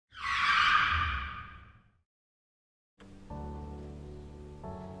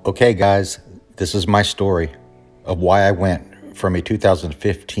Okay guys, this is my story of why I went from a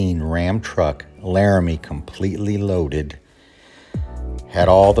 2015 Ram truck, Laramie, completely loaded, had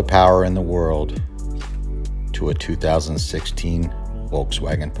all the power in the world, to a 2016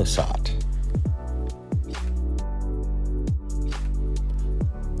 Volkswagen Passat.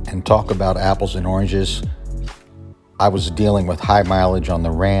 And talk about apples and oranges. I was dealing with high mileage on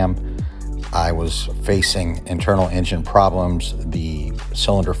the Ram. I was facing internal engine problems, the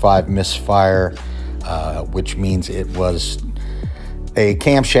cylinder 5 misfire, which means it was a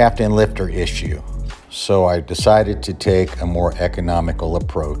camshaft and lifter issue. So I decided to take a more economical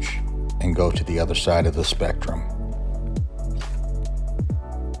approach and go to the other side of the spectrum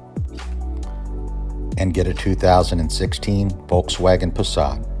and get a 2016 Volkswagen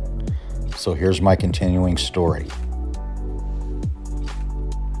Passat. So here's my continuing story.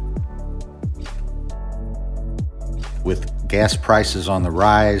 With gas prices on the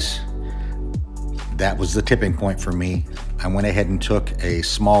rise, that was the tipping point for me. I went ahead and took a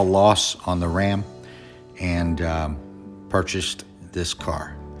small loss on the Ram and purchased this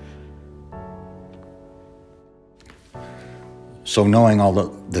car. So knowing all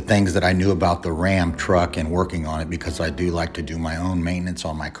the things that I knew about the Ram truck and working on it, because I do like to do my own maintenance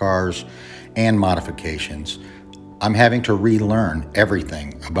on my cars and modifications, I'm having to relearn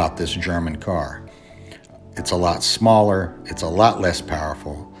everything about this German car. It's a lot smaller, it's a lot less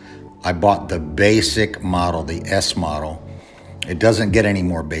powerful. I bought the basic model, the S model. It doesn't get any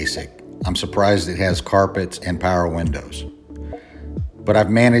more basic. I'm surprised it has carpets and power windows. But I've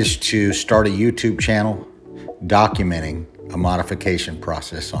managed to start a YouTube channel documenting a modification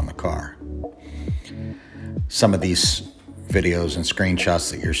process on the car. Some of these videos and screenshots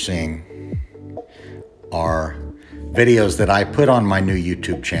that you're seeing are videos that I put on my new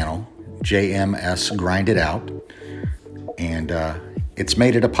YouTube channel, JMS GrindItOut, and it's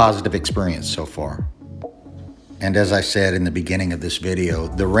made it a positive experience so far. And as I said in the beginning of this video,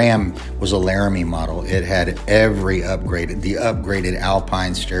 the Ram was a Laramie model. It had every upgrade, the upgraded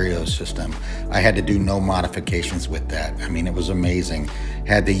Alpine stereo system. I had to do no modifications with that. I mean, it was amazing.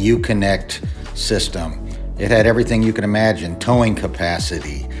 Had the Uconnect system. It had everything you can imagine, towing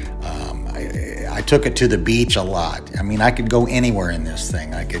capacity. I took it to the beach a lot. I mean, I could go anywhere in this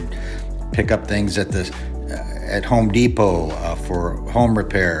thing. I could pick up things at Home Depot for home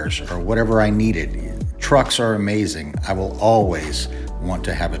repairs or whatever I needed. Trucks are amazing. I will always want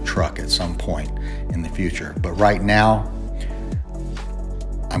to have a truck at some point in the future. But right now,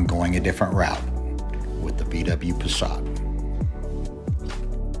 I'm going a different route with the VW Passat.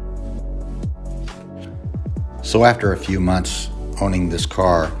 So after a few months owning this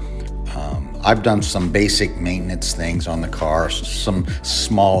car, I've done some basic maintenance things on the car, some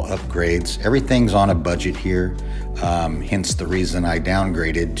small upgrades. Everything's on a budget here, hence the reason I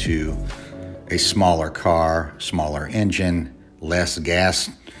downgraded to a smaller car, smaller engine, less gas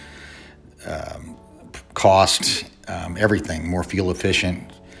cost, everything, more fuel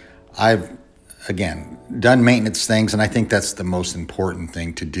efficient. I've, again, done maintenance things, and I think that's the most important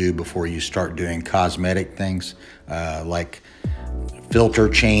thing to do before you start doing cosmetic things, like filter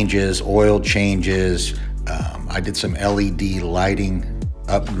changes, oil changes. I did some LED lighting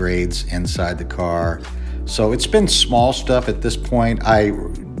upgrades inside the car. So it's been small stuff at this point. I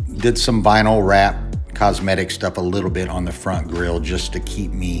did some vinyl wrap cosmetic stuff a little bit on the front grille just to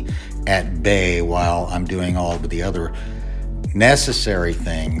keep me at bay while I'm doing all of the other necessary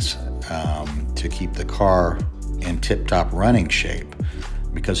things to keep the car in tip-top running shape.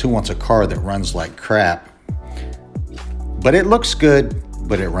 Because who wants a car that runs like crap? But it looks good,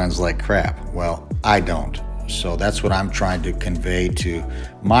 but it runs like crap. Well, I don't. So that's what I'm trying to convey to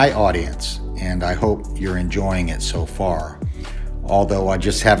my audience, and I hope you're enjoying it so far. Although I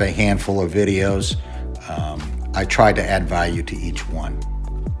just have a handful of videos, I try to add value to each one.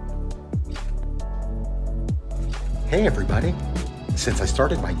 Hey everybody, since I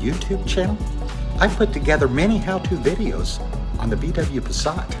started my YouTube channel, I put together many how-to videos on the VW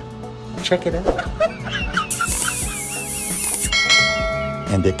Passat. Check it out.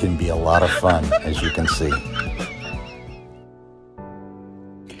 And it can be a lot of fun, as you can see.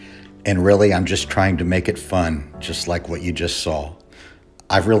 And really, I'm just trying to make it fun, just like what you just saw.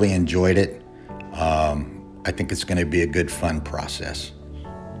 I've really enjoyed it. I think it's going to be a good, fun process.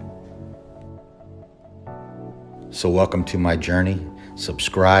 So welcome to my journey.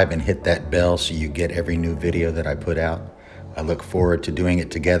 Subscribe and hit that bell so you get every new video that I put out. I look forward to doing it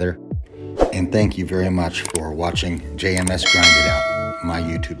together. And thank you very much for watching JMS GrindItOut, my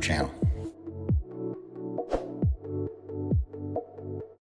YouTube channel.